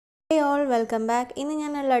all, welcome back. ഇന്ന്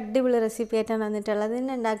ഞാൻ നല്ല അടിപൊളി റെസിപ്പി ആയിട്ടാണ് വന്നിട്ടുള്ളത്.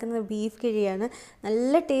 ഇന്ന് ഉണ്ടാക്കുന്നത് ബീഫ് കിഴിയാണ്.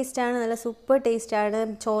 നല്ല ടേസ്റ്റാണ്, നല്ല സൂപ്പർ ടേസ്റ്റാണ്.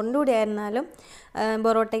 ചോറിൻ്റെ കൂടെ ആയിരുന്നാലും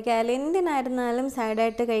പൊറോട്ടയ്ക്കായാലും എന്തിനായിരുന്നാലും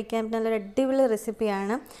സൈഡായിട്ട് കഴിക്കാൻ നല്ലൊരു അടിപൊളി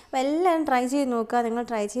റെസിപ്പിയാണ്. അപ്പോൾ എല്ലാവരും ട്രൈ ചെയ്ത് നോക്കുക. നിങ്ങൾ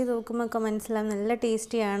ട്രൈ ചെയ്ത് നോക്കുമ്പോൾ ഒക്കെ മനസ്സിലാവും നല്ല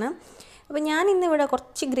ടേസ്റ്റിയാണ്. അപ്പോൾ ഞാൻ ഇന്നിവിടെ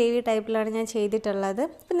കുറച്ച് ഗ്രേവി ടൈപ്പിലാണ് ഞാൻ ചെയ്തിട്ടുള്ളത്.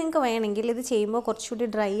 അപ്പോൾ നിങ്ങൾക്ക് വേണമെങ്കിൽ ഇത് ചെയ്യുമ്പോൾ കുറച്ചുകൂടി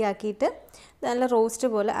ഡ്രൈ ആക്കിയിട്ട് നല്ല റോസ്റ്റ്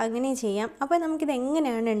പോലെ അങ്ങനെയും ചെയ്യാം. അപ്പോൾ നമുക്കിത്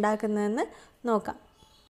എങ്ങനെയാണ് ഉണ്ടാക്കുന്നതെന്ന് നോക്കാം.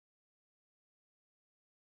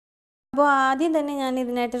 അപ്പോൾ ആദ്യം തന്നെ ഞാൻ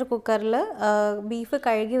ഇതിനായിട്ടൊരു കുക്കറിൽ ബീഫ്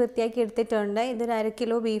കഴുകി വൃത്തിയാക്കി എടുത്തിട്ടുണ്ട്. ഇതൊരു 1/2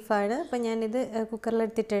 കിലോ ബീഫാണ്. അപ്പോൾ ഞാനിത് കുക്കറിൽ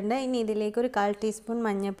എടുത്തിട്ടുണ്ട്. ഇനി ഇതിലേക്ക് ഒരു 1/4 ടീസ്പൂൺ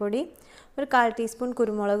മഞ്ഞൾപ്പൊടി, ഒരു 1/4 ടീസ്പൂൺ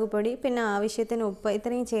കുരുമുളക് പൊടി, പിന്നെ ആവശ്യത്തിന് ഉപ്പ്,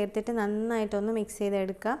 ഇത്രയും ചേർത്തിട്ട് നന്നായിട്ടൊന്ന് മിക്സ്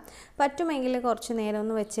ചെയ്തെടുക്കുക. പറ്റുമെങ്കിൽ കുറച്ച് നേരം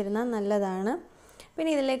ഒന്ന് വെച്ചിരുന്നാൽ നല്ലതാണ്.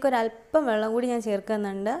 പിന്നെ ഇതിലേക്ക് ഒരല്പം വെള്ളം കൂടി ഞാൻ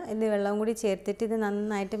ചേർക്കുന്നുണ്ട്. ഇത് വെള്ളം കൂടി ചേർത്തിട്ട് ഇത്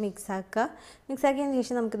നന്നായിട്ട് മിക്സാക്കുക. മിക്സാക്കിയതിന്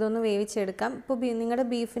ശേഷം നമുക്കിതൊന്ന് വേവിച്ചെടുക്കാം. ഇപ്പോൾ നിങ്ങളുടെ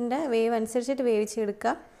ബീഫിൻ്റെ വേവ് അനുസരിച്ചിട്ട്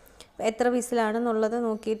വേവിച്ചെടുക്കുക. എത്ര വിസിലാണെന്നുള്ളത്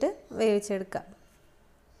നോക്കിയിട്ട് വേവിച്ചെടുക്കാം.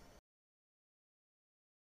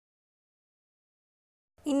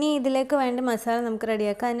 ഇനി ഇതിലേക്ക് വേണ്ട മസാല നമുക്ക്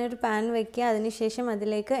റെഡിയാക്കാം. അതിനൊരു പാൻ വയ്ക്കുക. അതിനുശേഷം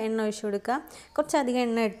അതിലേക്ക് എണ്ണ ഒഴിച്ചു കൊടുക്കുക. കുറച്ചധികം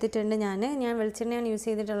എണ്ണ എടുത്തിട്ടുണ്ട് ഞാൻ വെളിച്ചെണ്ണയാണ് യൂസ്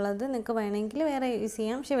ചെയ്തിട്ടുള്ളത്. നിങ്ങൾക്ക് വേണമെങ്കിൽ വേറെ യൂസ്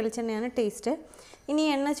ചെയ്യാം, പക്ഷേ വെളിച്ചെണ്ണയാണ് ടേസ്റ്റ്. ഇനി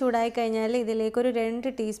എണ്ണ ചൂടായി കഴിഞ്ഞാൽ ഇതിലേക്കൊരു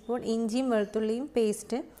 2 ടീസ്പൂൺ ഇഞ്ചിയും വെളുത്തുള്ളിയും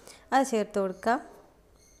പേസ്റ്റ് അത് ചേർത്ത് കൊടുക്കുക.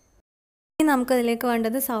 ഇനി നമുക്കതിലേക്ക്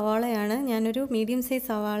വേണ്ടത് സവാളയാണ്. ഞാനൊരു മീഡിയം സൈസ്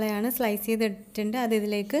സവാളയാണ് സ്ലൈസ് ചെയ്തിട്ടുണ്ട്. അത്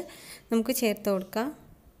ഇതിലേക്ക് നമുക്ക് ചേർത്ത് കൊടുക്കാം.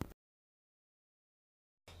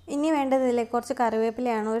 ഇനി വേണ്ടത് ഇതിലേക്ക് കുറച്ച്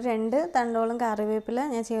കറിവേപ്പിലയാണ്. ഒരു 2 തണ്ടോളം കറിവേപ്പില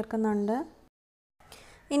ഞാൻ ചേർക്കുന്നുണ്ട്.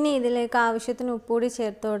 ഇനി ഇതിലേക്ക് ആവശ്യത്തിന് ഉപ്പുകൂടി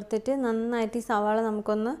ചേർത്ത് കൊടുത്തിട്ട് നന്നായിട്ട് ഈ സവാള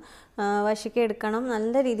നമുക്കൊന്ന് വശക്കി എടുക്കണം.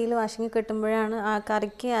 നല്ല രീതിയിൽ വശങ്ങി കിട്ടുമ്പോഴാണ് ആ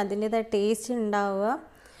കറിക്ക് അതിൻ്റേതായ ടേസ്റ്റ് ഉണ്ടാവുക.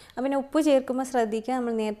 പിന്നെ ഉപ്പ് ചേർക്കുമ്പോൾ ശ്രദ്ധിക്കുക.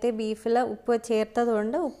 നമ്മൾ നേരത്തെ ബീഫിൽ ഉപ്പ്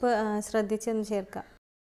ചേർത്തതുകൊണ്ട് ഉപ്പ് ശ്രദ്ധിച്ചൊന്ന് ചേർക്കുക.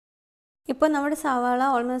 ഇപ്പോൾ നമ്മുടെ സവാള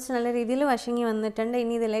ഓൾമോസ്റ്റ് നല്ല രീതിയിൽ വശങ്ങി വന്നിട്ടുണ്ട്.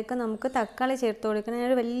 ഇനി ഇതിലേക്ക് നമുക്ക് തക്കാളി ചേർത്ത് കൊടുക്കണം.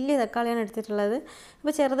 ഞാനൊരു വലിയ തക്കാളിയാണ് എടുത്തിട്ടുള്ളത്.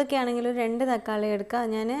 ഇപ്പോൾ ചെറുതൊക്കെ ആണെങ്കിൽ ഒരു 2 തക്കാളി എടുക്കുക.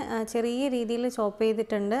 ഞാൻ ചെറിയ രീതിയിൽ ചോപ്പ്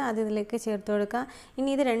ചെയ്തിട്ടുണ്ട്. അത് ഇതിലേക്ക് ചേർത്ത് കൊടുക്കുക.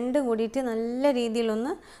 ഇനി ഇത് രണ്ടും കൂടിയിട്ട് നല്ല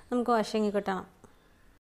രീതിയിലൊന്ന് നമുക്ക് വശങ്ങി കിട്ടണം.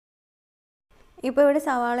 ഇപ്പോൾ ഇവിടെ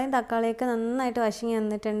സവാളയും തക്കാളിയൊക്കെ നന്നായിട്ട് വശങ്ങി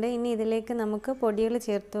വന്നിട്ടുണ്ട്. ഇനി ഇതിലേക്ക് നമുക്ക് പൊടികൾ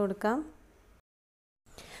ചേർത്ത് കൊടുക്കാം.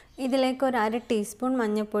 ഇതിലേക്ക് ഒരു 1/2 ടീസ്പൂൺ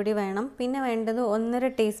മഞ്ഞൾപ്പൊടി വേണം. പിന്നെ വേണ്ടത് 1.5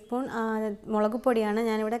 ടീസ്പൂൺ മുളക് പൊടിയാണ്.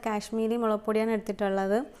 ഞാനിവിടെ കാശ്മീരി മുളക് പൊടിയാണ്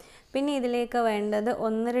എടുത്തിട്ടുള്ളത്. പിന്നെ ഇതിലേക്ക് വേണ്ടത്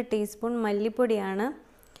 1.5 ടീസ്പൂൺ മല്ലിപ്പൊടിയാണ്.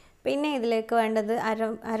 പിന്നെ ഇതിലേക്ക് വേണ്ടത്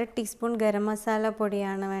 1/2 ടീസ്പൂൺ ഗരം മസാല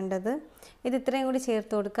പൊടിയാണ് വേണ്ടത്. ഇത് ഇത്രയും കൂടി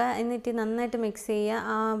ചേർത്ത് കൊടുക്കുക. എന്നിട്ട് നന്നായിട്ട് മിക്സ് ചെയ്യുക.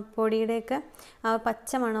 ആ പൊടിയുടെയൊക്കെ ആ പച്ച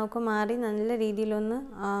മണമൊക്കെ മാറി നല്ല രീതിയിലൊന്ന്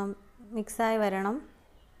മിക്സായി വരണം.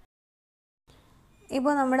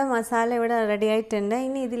 ഇപ്പോൾ നമ്മുടെ മസാല ഇവിടെ റെഡി ആയിട്ടുണ്ട്.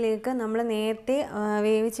 ഇനി ഇതിലേക്ക് നമ്മൾ നേരത്തെ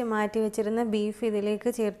വേവിച്ച് മാറ്റി വെച്ചിരുന്ന ബീഫ് ഇതിലേക്ക്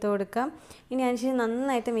ചേർത്ത് കൊടുക്കാം. ഇനി അതിനുശേഷം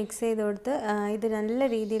നന്നായിട്ട് മിക്സ് ചെയ്ത് കൊടുത്ത് ഇത് നല്ല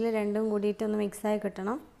രീതിയിൽ രണ്ടും കൂടിയിട്ടൊന്ന് മിക്സായി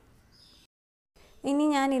കിട്ടണം. ഇനി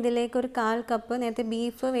ഞാൻ ഇതിലേക്ക് ഒരു 1/4 കപ്പ് നേരത്തെ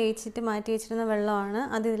ബീഫ് വേവിച്ചിട്ട് മാറ്റി വെച്ചിരുന്ന വെള്ളമാണ്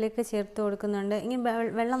അത് ഇതിലേക്ക് ചേർത്ത് കൊടുക്കുന്നുണ്ട്. ഇനി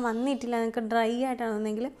വെള്ളം വന്നിട്ടില്ല, നിങ്ങൾക്ക് ഡ്രൈ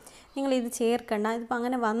ആയിട്ടാണെന്നെങ്കിൽ നിങ്ങൾ ഇത് ചേർക്കണ്ട. ഇതിപ്പോൾ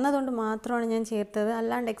അങ്ങനെ വന്നതുകൊണ്ട് മാത്രമാണ് ഞാൻ ചേർത്തത്,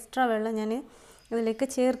 അല്ലാണ്ട് എക്സ്ട്രാ വെള്ളം ഞാൻ ഇതിലേക്ക്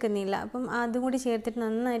ചേർക്കുന്നില്ല. അപ്പം അതും കൂടി ചേർത്തിട്ട്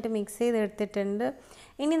നന്നായിട്ട് മിക്സ് ചെയ്തെടുത്തിട്ടുണ്ട്.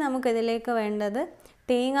 ഇനി നമുക്കിതിലേക്ക് വേണ്ടത്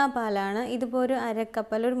തേങ്ങാപ്പാലാണ്. ഇതിപ്പോൾ ഒരു 1/2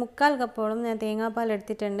 കപ്പ് അല്ല ഒരു 3/4 കപ്പോളം ഞാൻ തേങ്ങാപ്പാൽ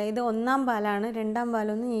എടുത്തിട്ടുണ്ട്. ഇത് 1-ാം പാലാണ്, 2-ാം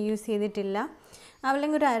പാലൊന്നും ഞാൻ യൂസ് ചെയ്തിട്ടില്ല.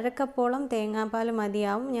 അല്ലെങ്കിൽ ഒരു 1/2 കപ്പോളം തേങ്ങാപ്പാൽ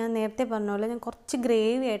മതിയാവും. ഞാൻ നേരത്തെ പറഞ്ഞ പോലെ ഞാൻ കുറച്ച്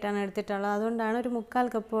ഗ്രേവി ആയിട്ടാണ് എടുത്തിട്ടുള്ളത്. അതുകൊണ്ടാണ് ഒരു 3/4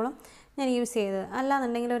 കപ്പോളം ഞാൻ യൂസ് ചെയ്തത്.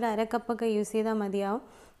 അല്ലാന്നുണ്ടെങ്കിൽ ഒരു 1/2 കപ്പൊക്കെ യൂസ് ചെയ്താൽ മതിയാവും.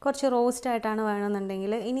 കുറച്ച് റോസ്റ്റായിട്ടാണ്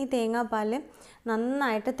വേണമെന്നുണ്ടെങ്കിൽ. ഇനി തേങ്ങാപ്പാൽ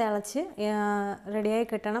നന്നായിട്ട് തിളച്ച് റെഡിയായി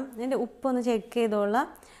കിട്ടണം. അതിൻ്റെ ഉപ്പൊന്ന് ചെക്ക് ചെയ്തോളാം.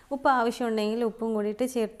 ഉപ്പ് ആവശ്യമുണ്ടെങ്കിൽ ഉപ്പും കൂടിയിട്ട്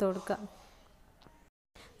ചേർത്ത് കൊടുക്കുക.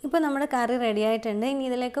 ഇപ്പോൾ നമ്മുടെ കറി റെഡി ആയിട്ടുണ്ട്. ഇനി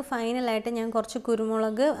ഇതിലേക്ക് ഫൈനലായിട്ട് ഞാൻ കുറച്ച്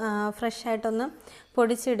കുരുമുളക് ഫ്രഷ് ആയിട്ടൊന്ന്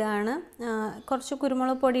പൊടിച്ചിടുകയാണ്. കുറച്ച്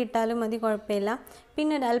കുരുമുളക് പൊടി ഇട്ടാലും മതി, കുഴപ്പമില്ല.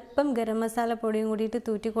 പിന്നെ ഒരല്പം ഗരം മസാല പൊടിയും കൂടിയിട്ട്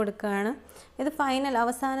തൂറ്റി കൊടുക്കുകയാണ്. ഇത് ഫൈനൽ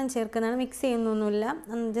അവസാനം ചേർക്കുന്നതാണ്, മിക്സ് ചെയ്യുന്നൊന്നുമില്ല.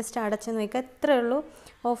 ജസ്റ്റ് അടച്ചെന്ന് വയ്ക്കുക. ഇത്രയേ ഉള്ളൂ.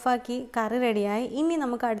 ഓഫാക്കി കറി റെഡിയായി. ഇനി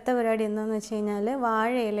നമുക്ക് അടുത്ത പരിപാടി എന്താണെന്ന് വെച്ച് കഴിഞ്ഞാൽ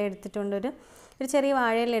വാഴയില എടുത്തിട്ടുണ്ട്. ഒരു ചെറിയ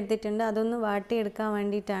വാഴയില എടുത്തിട്ടുണ്ട്. അതൊന്ന് വാട്ടിയെടുക്കാൻ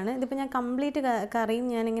വേണ്ടിയിട്ടാണ്. ഇതിപ്പോൾ ഞാൻ കംപ്ലീറ്റ് കറിയും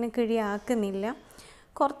ഞാനിങ്ങനെ കിഴിയാക്കുന്നില്ല,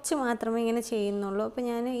 കുറച്ച് മാത്രമേ ഇങ്ങനെ ചെയ്യുന്നുള്ളൂ. അപ്പോൾ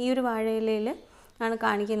ഞാൻ ഈ ഒരു വാഴയിലയിൽ ആണ്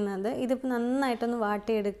കാണിക്കുന്നത്. ഇതിപ്പോൾ നന്നായിട്ടൊന്ന്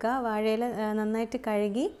വാട്ടിയെടുക്കുക. വാഴയില നന്നായിട്ട്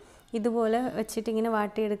കഴുകി ഇതുപോലെ വെച്ചിട്ട് ഇങ്ങനെ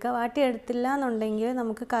വാട്ടിയെടുക്കുക. വാട്ടിയെടുത്തില്ല എന്നുണ്ടെങ്കിൽ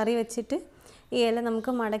നമുക്ക് കറി വെച്ചിട്ട് ഈ ഇല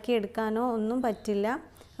നമുക്ക് മടക്കിയെടുക്കാനോ ഒന്നും പറ്റില്ല.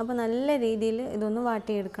 അപ്പോൾ നല്ല രീതിയിൽ ഇതൊന്ന്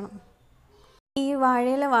വാട്ടിയെടുക്കണം. ഈ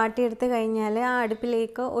വാഴയില വാട്ടിയെടുത്ത് കഴിഞ്ഞാൽ ആ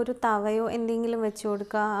അടുപ്പിലേക്ക് ഒരു തവയോ എന്തെങ്കിലും വെച്ച്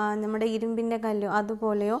കൊടുക്കുക. നമ്മുടെ ഇരുമ്പിൻ്റെ കല്ലോ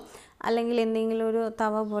അതുപോലെയോ അല്ലെങ്കിൽ എന്തെങ്കിലും ഒരു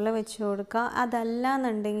തവ പോലെ വെച്ച് കൊടുക്കുക. അതല്ല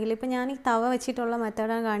എന്നുണ്ടെങ്കിൽ ഇപ്പോൾ ഞാൻ ഈ തവ വെച്ചിട്ടുള്ള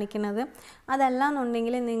മെത്തേഡാണ് കാണിക്കുന്നത്. അതല്ല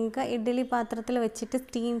എന്നുണ്ടെങ്കിൽ നിങ്ങൾക്ക് ഇഡ്ഡലി പാത്രത്തിൽ വെച്ചിട്ട്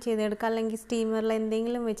സ്റ്റീം ചെയ്തെടുക്കുക, അല്ലെങ്കിൽ സ്റ്റീമറിൽ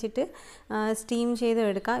എന്തെങ്കിലും വെച്ചിട്ട് സ്റ്റീം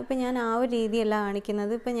ചെയ്തെടുക്കുക. ഇപ്പോൾ ഞാൻ ആ ഒരു രീതിയല്ല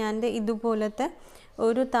കാണിക്കുന്നത്. ഇപ്പോൾ ഞാൻ ഇതുപോലത്തെ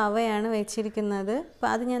ഒരു തവയാണ് വെച്ചിരിക്കുന്നത്. അപ്പോൾ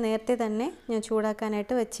അത് ഞാൻ നേരത്തെ തന്നെ ഞാൻ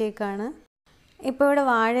ചൂടാക്കാനായിട്ട് വെച്ചേക്കാണ്. ഇപ്പോൾ ഇവിടെ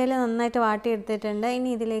വാഴയില നന്നായിട്ട് വാട്ടിയെടുത്തിട്ടുണ്ട്. ഇനി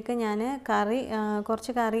ഇതിലേക്ക് ഞാൻ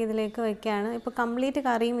കുറച്ച് കറി ഇതിലേക്ക് വെക്കുകയാണ്. ഇപ്പോൾ കംപ്ലീറ്റ്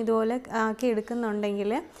കറിയും ഇതുപോലെ ആക്കി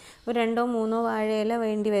എടുക്കുന്നുണ്ടെങ്കിൽ ഒരു 2-3 വാഴയില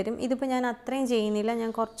വേണ്ടി വരും. ഇതിപ്പോൾ ഞാൻ അത്രയും ചെയ്യുന്നില്ല,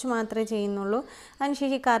 ഞാൻ കുറച്ച് മാത്രമേ ചെയ്യുന്നുള്ളൂ.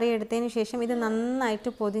 അതിനുശേഷം ഈ കറി എടുത്തതിന് ശേഷം ഇത്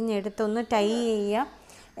നന്നായിട്ട് പൊതിഞ്ഞെടുത്ത് ഒന്ന് ടൈ ചെയ്യുക.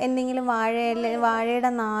 എന്തെങ്കിലും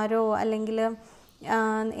വാഴയുടെ നാരോ അല്ലെങ്കിൽ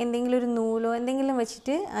എന്തെങ്കിലും ഒരു നൂലോ എന്തെങ്കിലും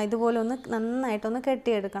വെച്ചിട്ട് ഇതുപോലെ ഒന്ന് നന്നായിട്ടൊന്ന്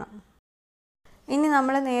കെട്ടിയെടുക്കണം. ഇനി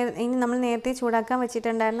നമ്മൾ നേരത്തെ ചൂടാക്കാൻ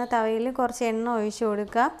വെച്ചിട്ടുണ്ടായിരുന്ന തവയിൽ കുറച്ച് എണ്ണ ഒഴിച്ച്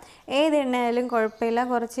കൊടുക്കുക. ഏത് എണ്ണയായാലും കുഴപ്പമില്ല.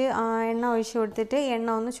 കുറച്ച് എണ്ണ ഒഴിച്ച് കൊടുത്തിട്ട് എണ്ണ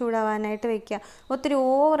ഒന്ന് ചൂടാവാനായിട്ട് വെക്കുക. ഒത്തിരി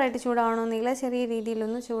ഓവറായിട്ട് ചൂടാവണമെന്നില്ല, ചെറിയ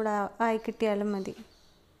രീതിയിലൊന്ന് ചൂടായി കിട്ടിയാലും മതി.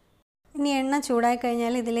 ഇനി എണ്ണ ചൂടായി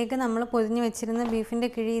കഴിഞ്ഞാൽ ഇതിലേക്ക് നമ്മൾ പൊതിഞ്ഞ് വെച്ചിരുന്ന ബീഫിൻ്റെ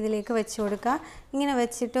കിഴി ഇതിലേക്ക് വെച്ച് കൊടുക്കുക. ഇങ്ങനെ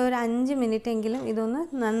വെച്ചിട്ട് ഒരു 5 മിനിറ്റെങ്കിലും ഇതൊന്ന്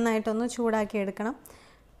നന്നായിട്ടൊന്ന് ചൂടാക്കി എടുക്കണം.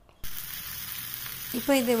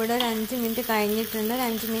 ഇപ്പോൾ ഇതിവിടെ ഒരു 5 മിനിറ്റ് കഴിഞ്ഞിട്ടുണ്ട്.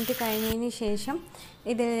 5 മിനിറ്റ് കഴിഞ്ഞതിന് ശേഷം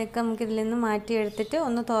ഇതിലേക്ക് നമുക്കിതിൽ നിന്ന് മാറ്റിയെടുത്തിട്ട്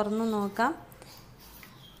ഒന്ന് തുറന്ന് നോക്കാം.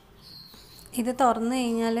 ഇത് തുറന്നു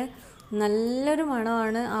കഴിഞ്ഞാൽ നല്ലൊരു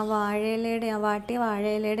മണമാണ്. ആ വാട്ടിയ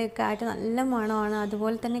വാഴയിലയുടെ ഒക്കെ ആയിട്ട് നല്ല മണമാണ്.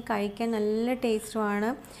 അതുപോലെ തന്നെ കഴിക്കാൻ നല്ല ടേസ്റ്റുമാണ്.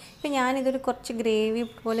 ഇപ്പം ഞാനിതൊരു കുറച്ച് ഗ്രേവി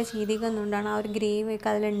പോലെ ചെയ്തിരിക്കുന്നുണ്ടാണ് ആ ഒരു ഗ്രേവി ഒക്കെ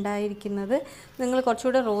അതിലുണ്ടായിരിക്കുന്നത്. നിങ്ങൾ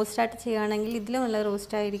കുറച്ചുകൂടെ റോസ്റ്റായിട്ട് ചെയ്യുകയാണെങ്കിൽ ഇതിലും നല്ല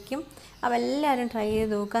റോസ്റ്റായിരിക്കും. അപ്പോൾ എല്ലാവരും ട്രൈ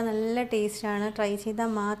ചെയ്ത് നോക്കുക, നല്ല ടേസ്റ്റാണ്. ട്രൈ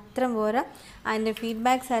ചെയ്താൽ മാത്രം പോരാ, അതിൻ്റെ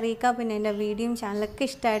ഫീഡ്ബാക്ക്സ് അറിയിക്കുക. പിന്നെ എൻ്റെ വീഡിയോയും ചാനലൊക്കെ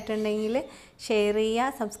ഇഷ്ടമായിട്ടുണ്ടെങ്കിൽ ഷെയർ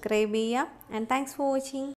ചെയ്യുക, സബ്സ്ക്രൈബ് ചെയ്യുക. And thanks for watching.